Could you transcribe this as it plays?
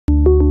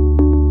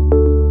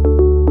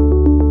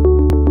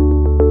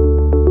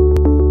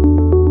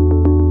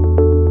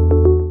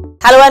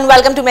Hello and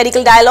welcome to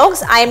Medical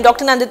Dialogues. I am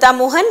Dr. Nandita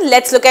Mohan.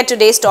 Let's look at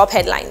today's top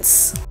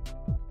headlines.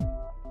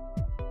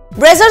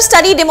 BRESER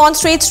study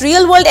demonstrates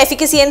real-world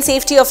efficacy and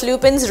safety of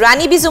Lupin's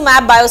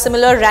Ranibizumab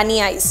Biosimilar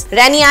Ranieyes.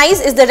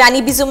 Ranieyes is the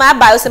Ranibizumab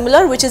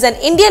Biosimilar, which is an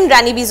Indian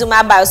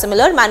Ranibizumab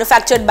Biosimilar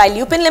manufactured by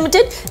Lupin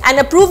Ltd and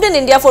approved in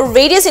India for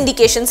various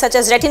indications such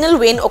as retinal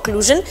vein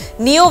occlusion,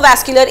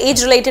 neovascular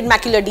age-related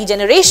macular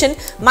degeneration,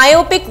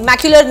 myopic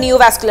macular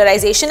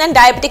neovascularization and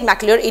diabetic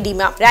macular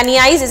edema.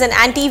 Ranieyes is an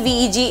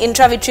anti-VEG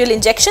intravitreal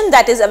injection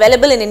that is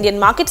available in Indian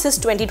market since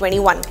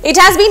 2021. It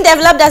has been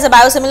developed as a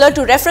biosimilar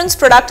to reference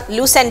product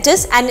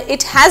Lucentis and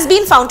it has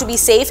been found to be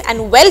safe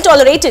and well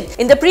tolerated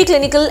in the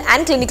preclinical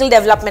and clinical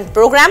development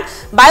program,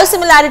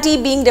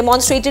 biosimilarity being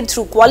demonstrated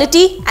through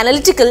quality,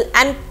 analytical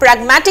and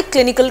pragmatic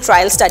clinical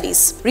trial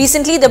studies.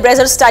 Recently, the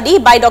BRESER study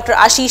by Dr.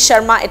 Ashish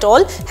Sharma et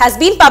al. Has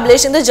been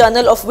published in the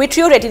Journal of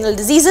Vitreo Retinal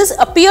Diseases,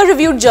 a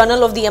peer-reviewed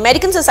journal of the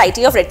American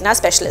Society of Retina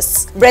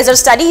Specialists. BRESER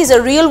study is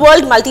a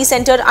real-world,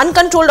 multi-center,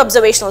 uncontrolled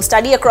observational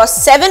study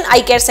across 7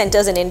 eye care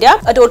centers in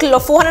India. A total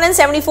of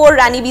 474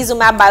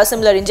 Ranibizumab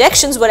biosimilar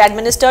injections were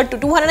administered to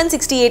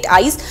 268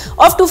 eyes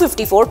of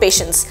 254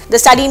 patients. The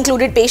study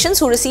included patients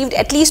who received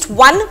at least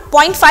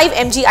 1.5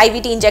 mg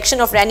IVT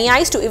injection of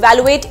Ranieyes to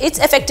evaluate its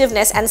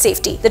effectiveness and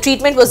safety. The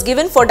treatment was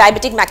given for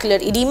diabetic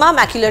macular edema,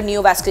 macular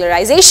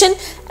neovascularization,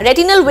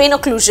 retinal vein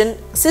occlusion,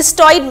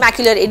 cystoid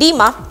macular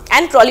edema,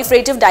 and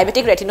proliferative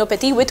diabetic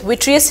retinopathy with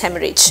vitreous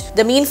hemorrhage.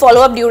 The mean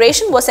follow-up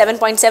duration was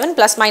 7.7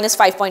 plus minus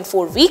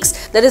 5.4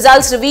 weeks. The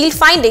results revealed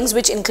findings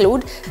which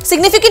include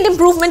significant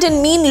improvement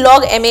in mean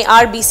log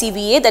MAR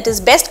BCVA, that is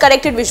best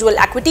corrected visual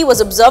acuity,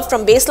 was observed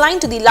from baseline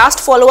to the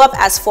last follow-up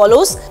as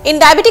follows. In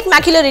diabetic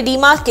macular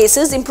edema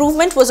cases,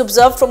 improvement was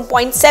observed from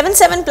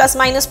 0.77 plus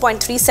minus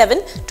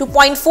 0.37 to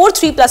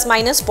 0.43 plus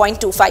minus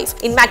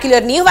 0.25. In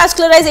macular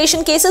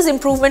neovascularization cases,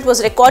 improvement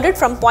was recorded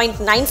from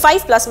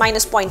 0.95 plus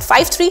minus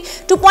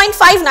 0.53 to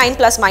 0.59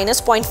 plus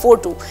minus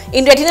 0.42.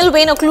 In retinal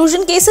vein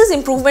occlusion cases,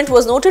 improvement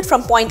was noted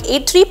from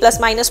 0.83 plus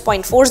minus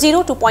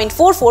 0.40 to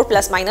 0.44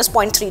 plus minus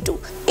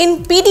 0.32.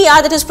 In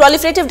PDR, that is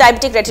proliferative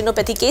diabetic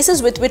retinopathy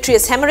cases with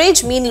vitreous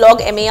hemorrhage, mean log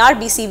MAR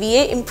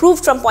BCVA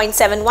improved from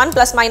 0.71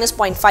 plus minus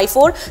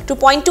 0.54 to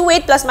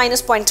 0.28 plus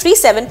minus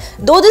 0.37,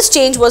 though this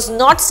change was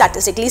not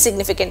statistically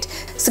significant.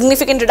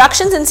 Significant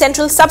reductions in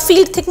central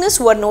subfield thickness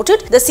were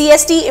noted. The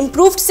CST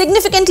improved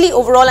significantly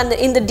overall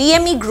in the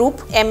DME group,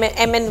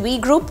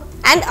 MNV group,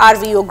 and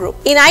RVO group.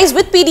 In eyes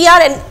with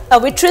PDR and a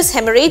vitreous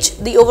hemorrhage,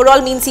 the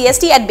overall mean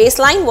CST at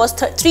baseline was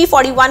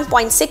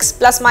 341.6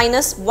 plus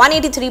minus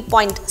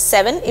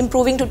 183.7,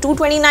 improving to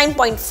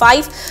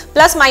 229.5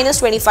 plus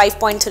minus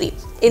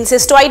 25.3. In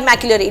cystoid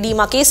macular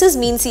edema cases,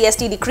 mean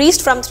CST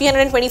decreased from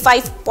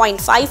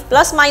 325.5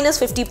 plus minus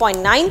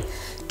 50.9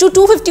 to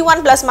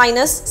 251 plus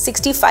minus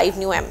 65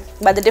 μm,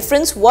 but the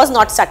difference was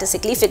not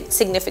statistically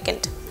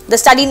significant. The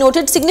study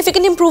noted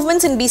significant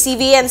improvements in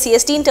BCVA and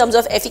CST in terms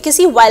of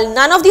efficacy, while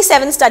none of the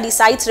 7 study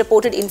sites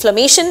reported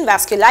inflammation,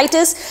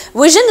 vasculitis,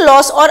 vision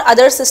loss or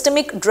other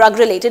systemic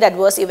drug-related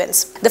adverse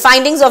events. The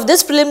findings of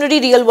this preliminary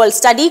real-world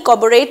study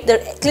corroborate the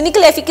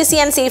clinical efficacy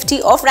and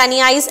safety of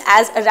Ranieyes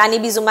as a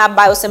Ranibizumab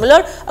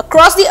biosimilar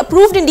across the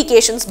approved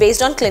indications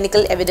based on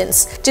clinical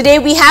evidence. Today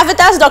we have with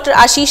us Dr.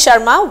 Ashish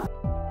Sharma,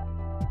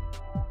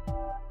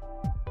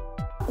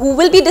 who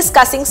will be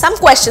discussing some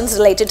questions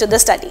related to the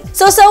study.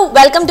 So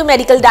welcome to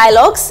Medical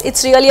Dialogues.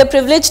 It's really a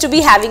privilege to be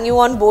having you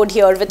on board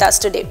here with us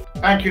today.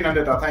 Thank you,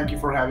 Nandita. Thank you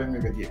for having me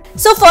with you.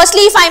 So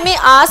firstly, if I may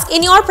ask,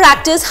 in your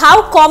practice,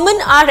 how common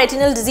are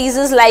retinal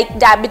diseases like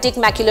diabetic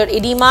macular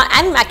edema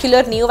and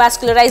macular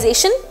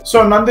neovascularization?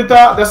 So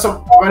Nandita, that's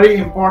a very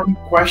important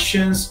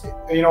question.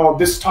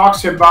 This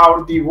talks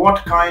about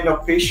what kind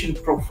of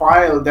patient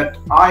profile that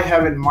I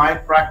have in my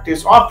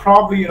practice, or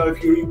probably,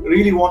 if you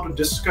really want to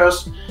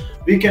discuss,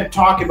 we can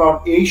talk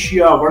about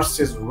Asia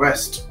versus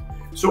West.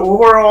 So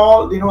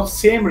overall,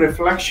 same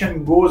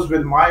reflection goes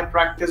with my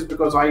practice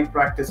because I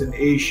practice in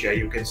Asia,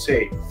 you can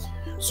say.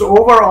 So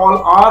overall,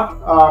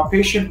 our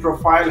patient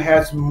profile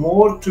has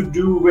more to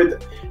do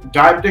with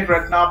diabetic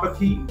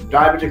retinopathy,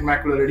 diabetic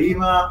macular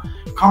edema,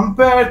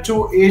 compared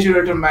to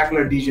age-related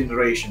macular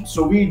degeneration.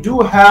 So we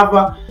do have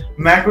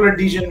macular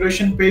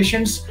degeneration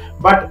patients,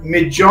 but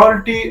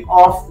majority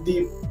of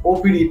the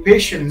OPD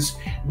patients,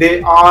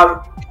 they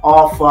are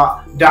of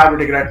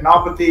diabetic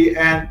retinopathy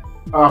and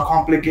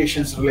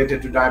complications related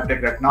to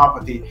diabetic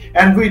retinopathy.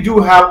 And we do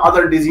have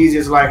other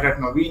diseases like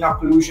retinal vein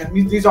occlusion.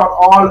 These are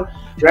all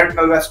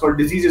retinal vascular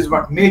diseases,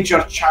 but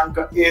major chunk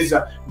is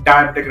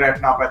diabetic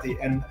retinopathy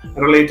and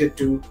related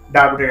to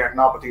diabetic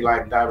retinopathy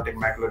like diabetic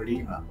macular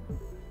edema.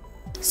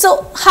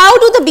 So how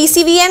do the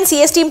BCVA and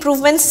CST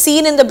improvements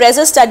seen in the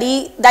BRESER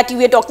study that you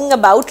were talking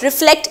about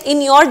reflect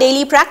in your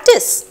daily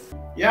practice?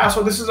 Yeah,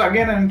 so this is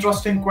again an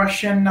interesting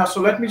question.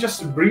 So let me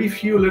just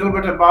brief you a little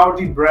bit about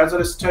the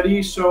BRESER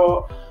study.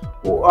 So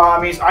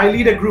I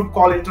lead a group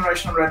called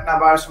International Retina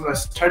Biosimilar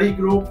Study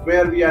Group,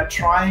 where we are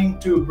trying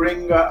to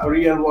bring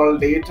real world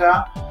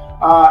data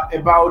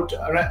about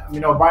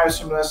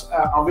biosimilars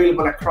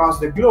available across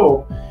the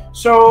globe.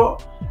 So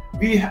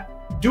we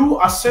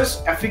do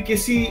assess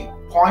efficacy,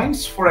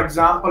 points, for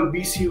example,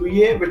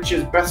 BCVA, which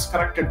is best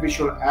corrected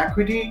visual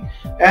acuity,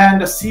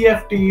 and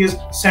CFT is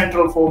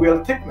central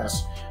foveal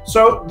thickness.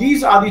 So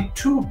these are the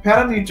two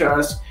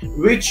parameters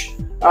which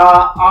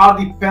are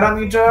the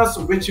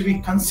parameters which we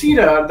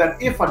consider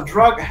that if a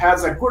drug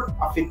has a good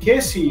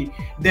efficacy,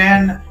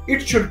 then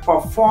it should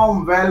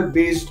perform well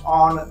based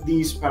on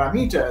these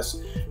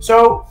parameters.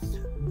 So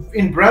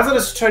in BRESER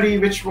study,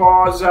 which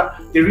was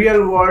the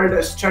real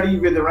world study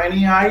with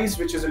Ranieyes,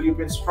 which is a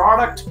Lupin's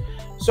product.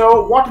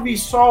 So what we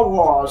saw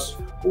was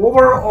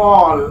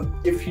overall,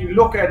 if you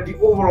look at the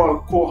overall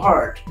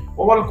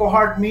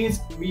cohort means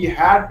we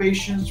had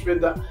patients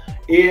with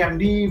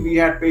AMD, we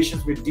had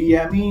patients with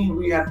DME,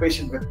 we had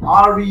patients with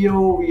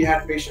RVO, we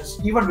had patients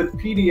even with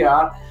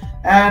PDR,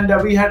 and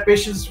we had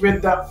patients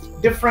with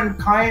different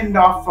kind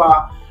of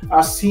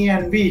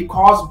CNV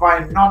caused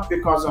by not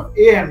because of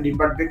AMD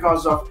but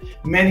because of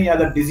many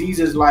other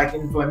diseases like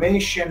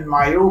inflammation,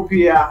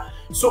 myopia.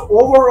 So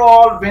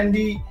overall, when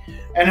we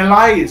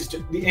analyzed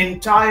the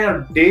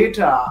entire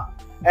data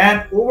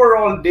and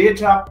overall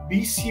data,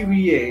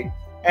 BCVA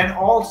and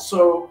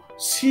also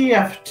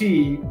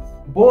CFT,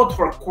 both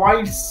were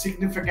quite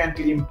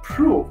significantly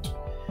improved.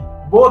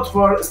 Both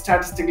were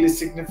statistically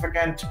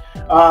significant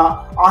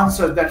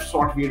answers. That's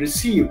what we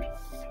received.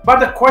 But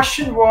the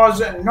question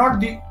was not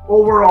the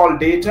overall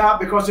data,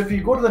 because if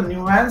you go to the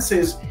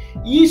nuances,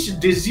 each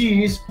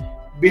disease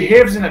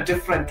behaves in a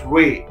different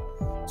way.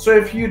 So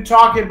if you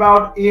talk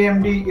about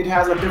AMD, it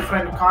has a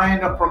different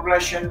kind of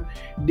progression.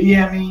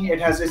 DME, it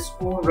has its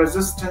own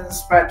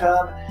resistance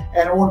pattern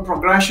and own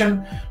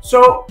progression.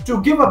 So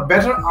to give a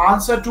better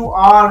answer to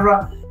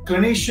our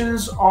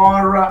clinicians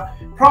or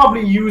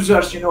probably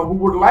users, who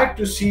would like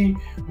to see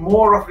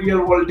more of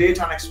real world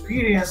data and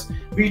experience,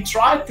 we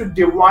try to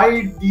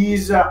divide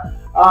these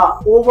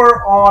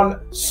overall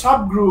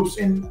subgroups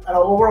in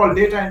overall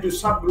data into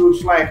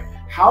subgroups, like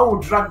how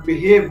drug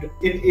behaved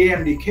in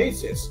AMD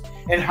cases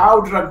and how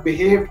drug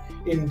behaved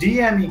in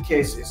DME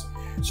cases.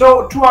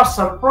 So to our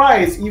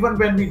surprise, even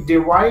when we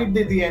divide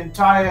the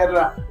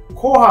entire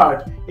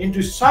cohort into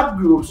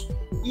subgroups,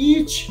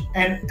 each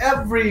and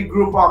every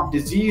group of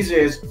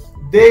diseases,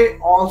 they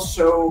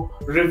also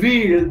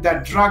revealed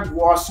that drug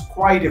was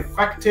quite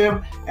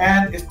effective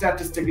and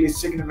statistically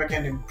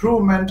significant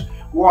improvement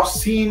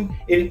was seen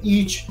in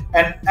each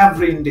and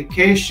every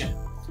indication.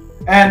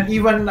 And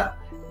even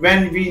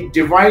when we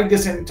divide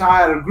this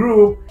entire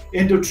group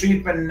into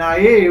treatment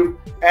naive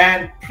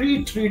and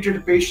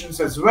pre-treated patients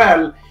as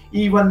well,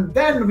 even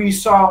then we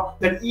saw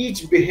that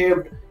each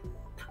behaved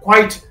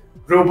quite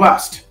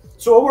robust.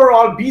 So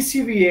overall,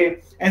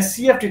 BCVA and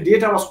CFT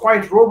data was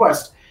quite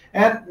robust.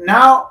 And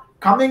now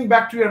coming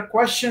back to your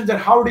question, that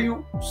how do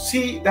you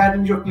see that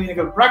in your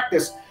clinical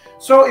practice?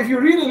 So if you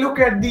really look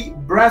at the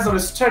BRESER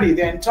study,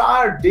 the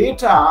entire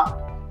data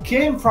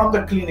came from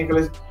the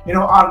clinical,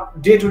 our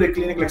day-to-day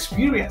clinical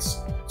experience.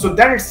 So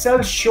that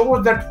itself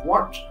shows that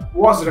what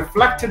was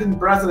reflected in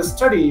BRESER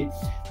study,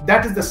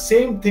 that is the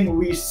same thing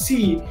we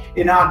see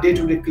in our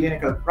day-to-day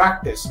clinical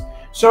practice.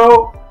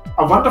 So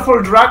a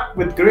wonderful drug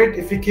with great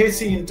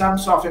efficacy in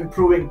terms of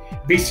improving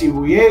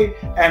BCVA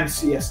and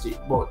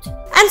CST both.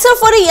 And so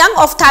for a young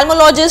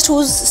ophthalmologist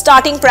who's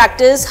starting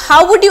practice,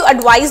 how would you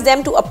advise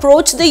them to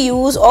approach the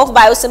use of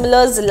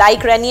biosimilars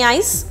like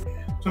Ranieyes?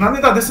 So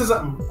Nandita, this is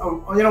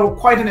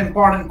quite an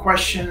important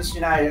question.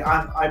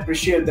 I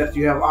appreciate that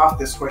you have asked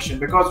this question,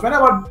 because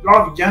whenever a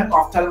lot of young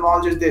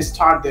ophthalmologists, they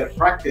start their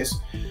practice,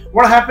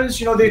 what happens,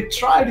 they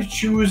try to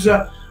choose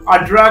a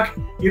drug,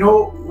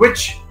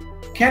 which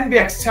can be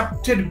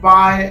accepted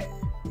by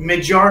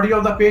majority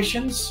of the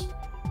patients,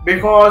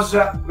 because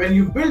when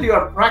you build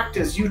your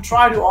practice, you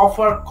try to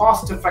offer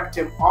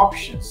cost-effective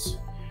options,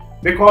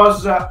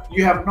 because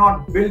you have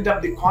not built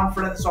up the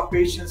confidence of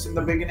patients in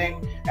the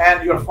beginning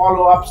and your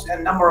follow-ups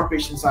and number of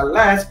patients are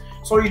less.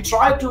 So you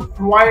try to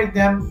provide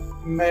them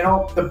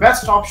the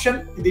best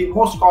option in the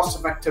most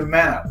cost-effective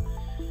manner.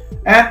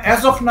 And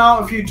as of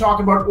now, if you talk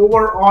about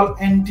overall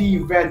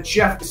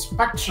anti-VEGF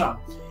spectrum,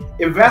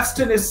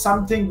 Avastin is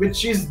something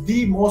which is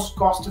the most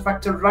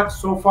cost-effective drug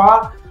so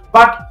far.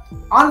 But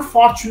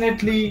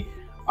unfortunately,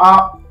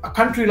 a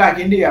country like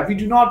India, we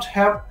do not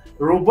have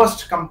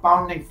robust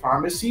compounding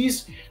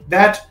pharmacies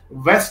that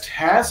West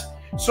has.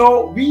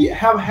 So we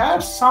have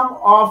had some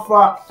of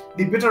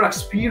the bitter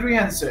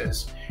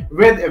experiences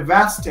with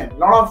Avastin. A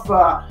lot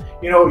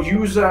of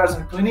users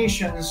and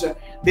clinicians,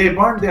 they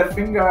burned their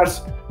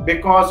fingers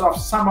because of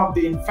some of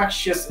the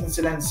infectious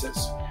incidences.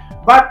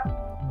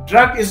 But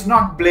drug is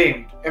not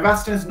blamed.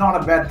 Avastin is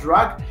not a bad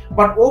drug,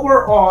 but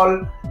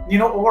overall,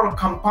 overall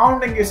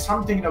compounding is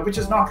something which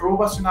is not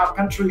robust in our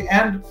country.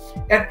 And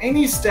at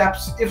any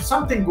steps, if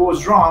something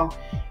goes wrong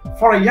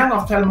for a young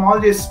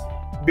ophthalmologist,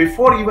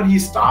 before even he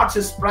starts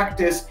his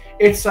practice,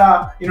 it's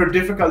a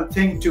difficult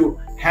thing to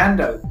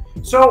handle.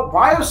 So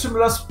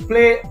biosimilars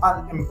play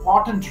an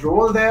important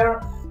role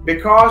there,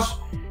 because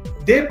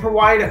they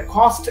provide a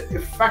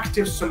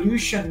cost-effective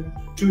solution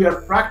to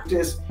your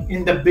practice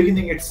in the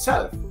beginning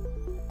itself.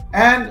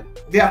 and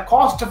they are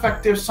cost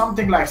effective,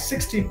 something like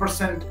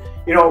 60%,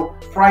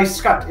 price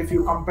cut if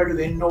you compare to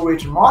the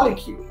innovator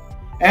molecule,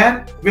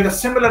 and with a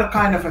similar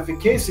kind of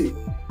efficacy.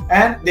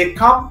 And they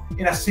come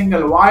in a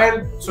single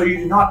vial, so you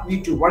do not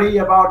need to worry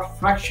about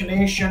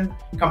fractionation,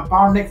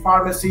 compounding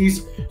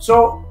pharmacies.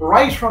 So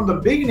right from the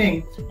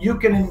beginning, you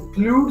can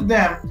include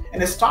them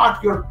and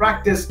start your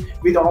practice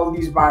with all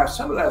these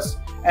biosimilars.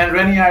 And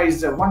Ranieyes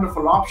is a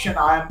wonderful option.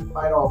 I'm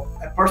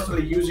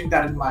personally using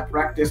that in my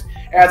practice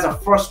as a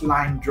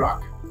first-line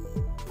drug.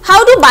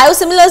 How do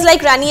biosimilars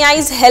like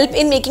Ranieyes help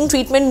in making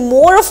treatment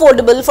more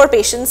affordable for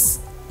patients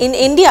in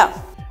India?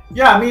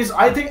 Yeah,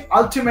 I think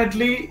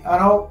ultimately,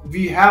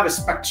 we have a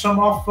spectrum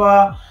of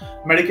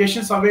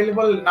medications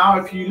available. Now,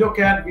 if you look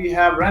at, we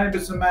have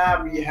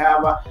ranibizumab, we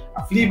have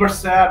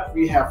aflibercept,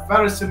 we have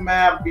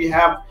faricimab, we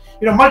have,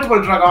 multiple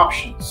drug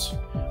options.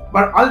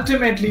 But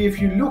ultimately,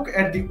 if you look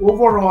at the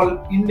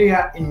overall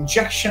India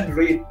injection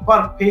rate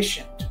per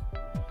patient,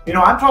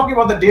 I'm talking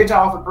about the data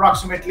of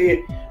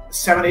approximately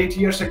 7-8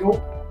 years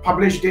ago,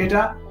 published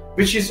data,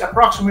 which is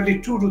approximately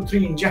 2 to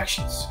 3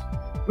 injections,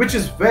 which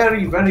is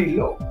very, very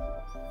low.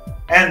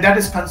 And that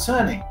is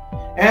concerning.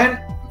 And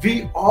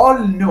we all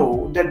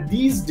know that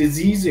these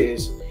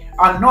diseases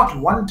are not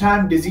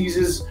one-time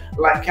diseases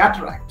like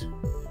cataract.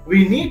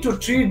 We need to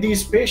treat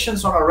these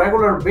patients on a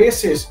regular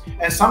basis,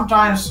 and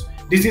sometimes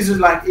diseases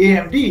like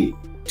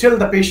AMD till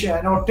the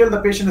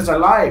patient is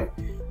alive.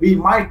 We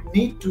might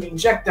need to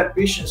inject that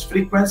patient's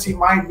frequency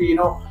might be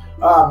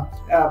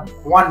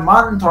 1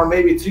 month or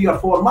maybe 3 or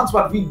 4 months,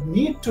 but we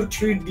need to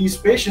treat these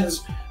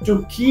patients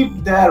to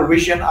keep their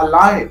vision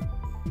alive,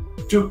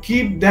 to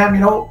keep them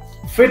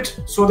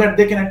fit so that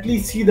they can at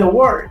least see the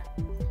world.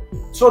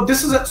 So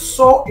this is a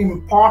so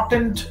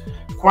important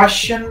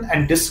question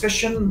and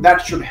discussion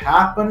that should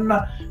happen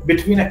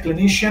between a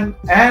clinician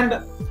and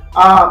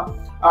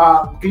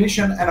a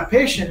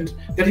patient,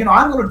 that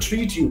I'm going to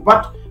treat you,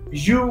 but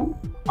you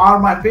are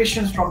my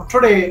patients from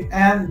today,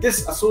 and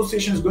this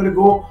association is going to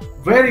go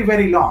very,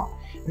 very long.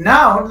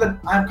 Now that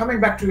I'm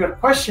coming back to your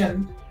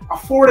question,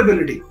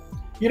 affordability.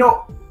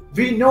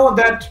 We know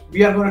that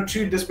we are going to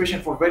treat this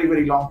patient for a very,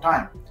 very long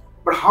time,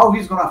 but how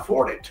he's going to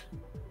afford it?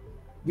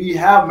 We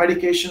have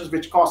medications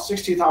which cost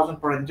 60,000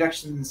 per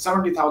injection,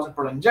 70,000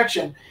 per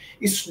injection.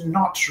 It's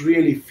not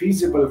really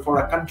feasible for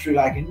a country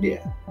like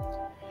India.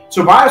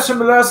 So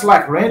biosimilars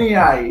like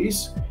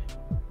Ranieyes,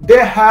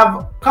 they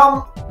have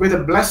come with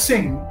a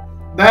blessing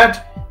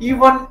that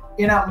even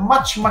in a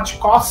much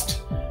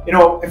cost,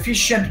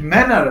 efficient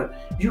manner,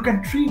 you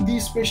can treat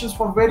these patients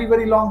for a very,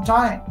 very long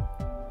time.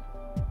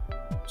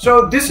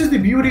 So this is the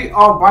beauty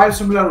of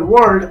biosimilar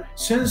world.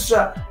 Since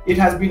it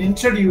has been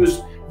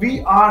introduced,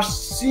 we are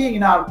seeing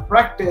in our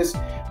practice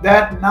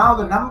that now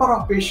the number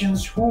of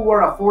patients who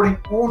were affording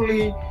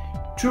only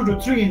 2 to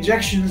 3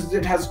 injections,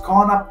 it has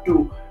gone up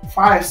to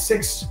 5,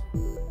 6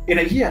 in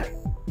a year,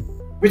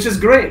 which is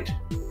great.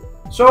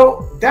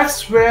 So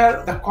that's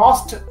where the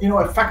cost,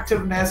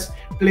 effectiveness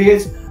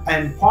plays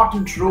an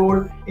important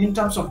role in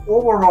terms of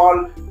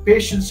overall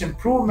patient's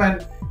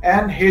improvement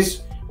and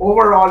his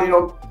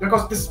overall,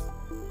 because this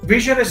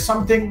vision is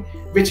something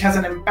which has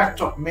an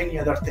impact of many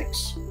other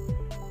things.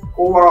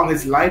 Overall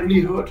his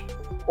livelihood,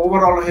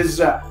 overall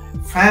his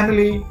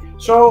family.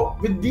 So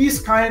with these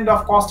kind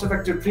of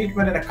cost-effective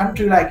treatment in a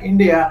country like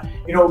India,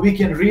 we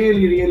can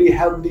really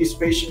help these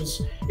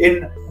patients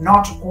in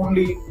not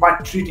only by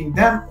treating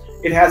them,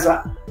 it has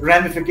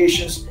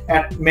ramifications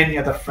at many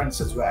other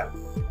fronts as well.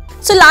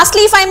 So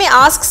lastly, if I may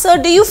ask, sir,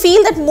 do you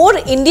feel that more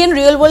Indian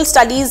real-world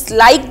studies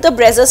like the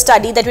BRESER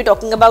study that we're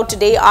talking about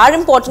today are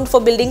important for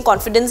building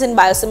confidence in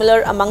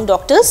biosimilar among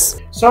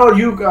doctors? So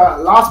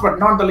last but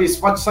not the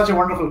least, such a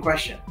wonderful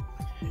question.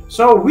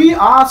 So we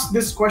asked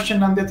this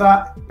question,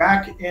 Nandita,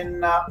 back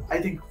in, I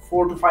think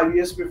 4 to 5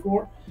 years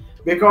before,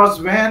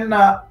 because when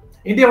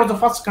India was the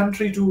first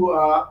country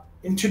to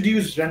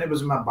introduce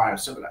Ranibizumab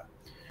Biosimilar.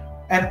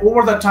 And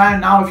over the time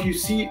now, if you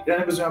see,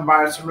 Ranibizumab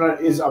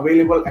Biosimilar is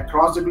available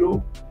across the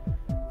globe.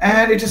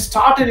 And it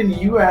started in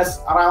the US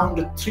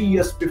around 3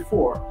 years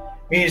before.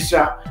 Means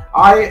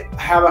I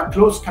have a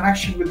close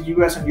connection with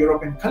US and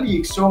European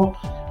colleagues. So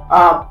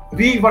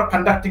we were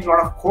conducting a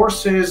lot of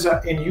courses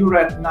in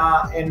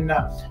Retina, in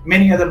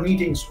many other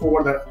meetings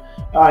over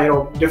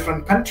the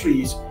different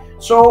countries.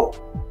 So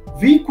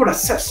we could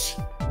assess,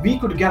 we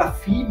could get a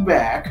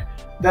feedback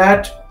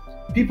that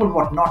people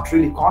were not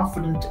really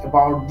confident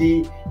about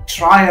the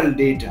trial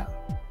data,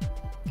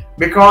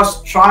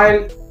 because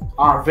trial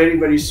are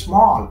very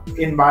small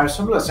in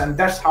biosimilars, and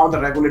that's how the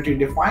regulatory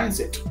defines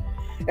it.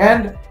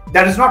 And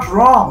that is not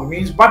wrong,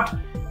 but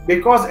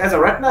because as a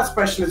retina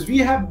specialist, we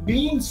have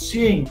been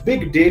seeing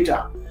big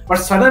data, but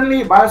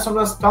suddenly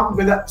biosimilars come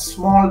with a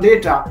small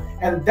data,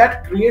 and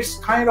that creates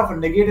kind of a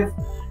negative,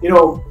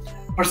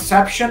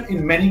 perception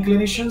in many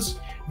clinicians,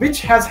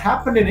 which has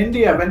happened in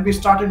India when we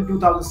started in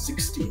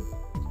 2016.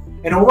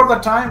 And over the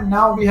time,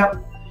 now we have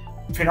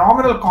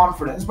phenomenal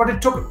confidence, but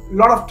it took a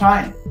lot of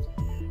time.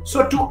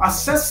 So to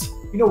assess,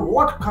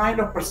 what kind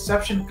of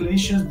perception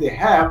clinicians they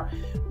have,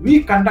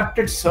 we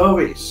conducted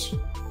surveys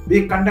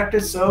we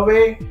conducted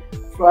survey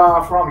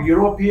from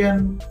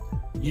European,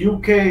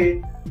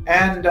 UK,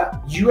 and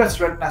US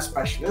retina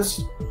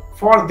specialists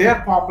for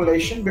their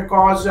population,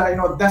 because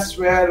that's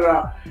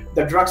where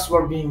the drugs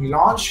were being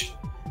launched.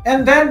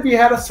 And then we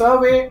had a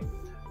survey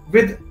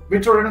with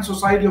Vitreo Retinal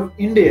Society of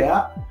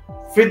India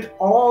with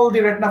all the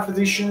retina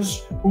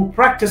physicians who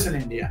practice in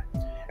India.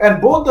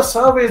 And both the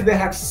surveys, they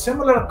had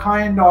similar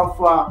kind of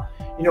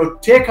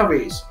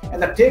takeaways.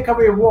 And the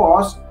takeaway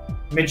was,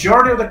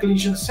 majority of the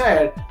clinicians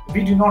said,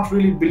 we do not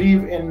really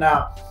believe in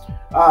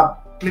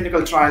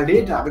clinical trial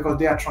data because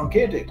they are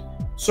truncated.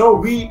 So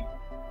we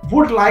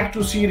would like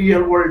to see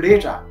real world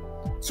data.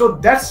 So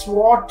that's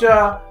what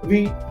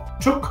we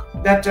took,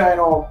 that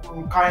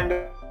kind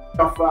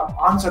of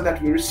answer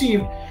that we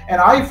received, and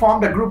I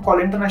formed a group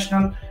called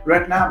International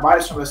Retina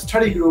Biosimilar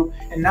Study Group,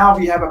 and now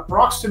we have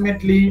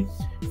approximately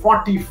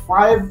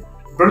 45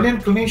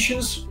 brilliant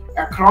clinicians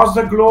across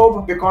the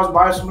globe, because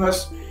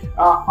biosimilars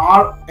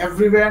are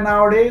everywhere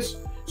nowadays,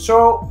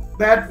 so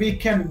that we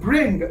can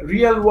bring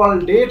real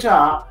world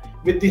data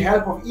with the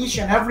help of each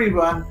and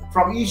everyone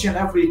from each and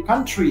every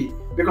country,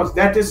 because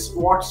that is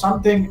what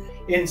something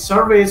in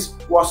surveys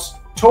was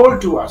told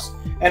to us.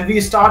 And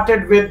we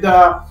started with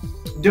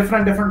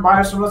different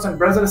biosimilars, and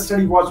BRESER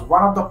Study was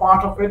one of the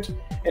part of it.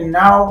 And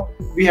now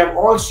we have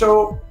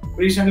also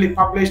recently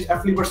published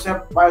Efficacy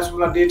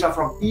biosimilar data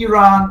from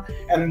Iran,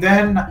 and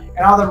then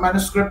another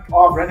manuscript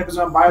of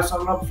Ranibizumab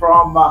Biosimilar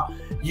from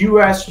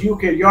US,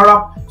 UK,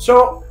 Europe.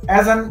 So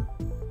as a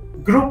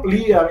group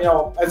leader,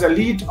 as a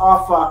lead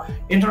of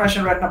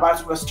International Retina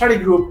Biosimilar Study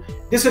Group,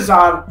 this is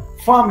our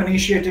firm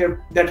initiative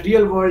that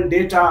real world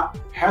data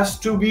has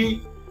to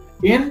be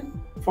in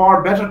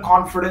for better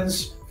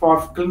confidence for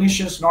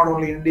clinicians, not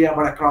only in India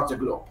but across the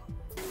globe.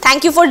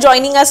 Thank you for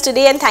joining us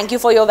today, and thank you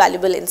for your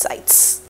valuable insights.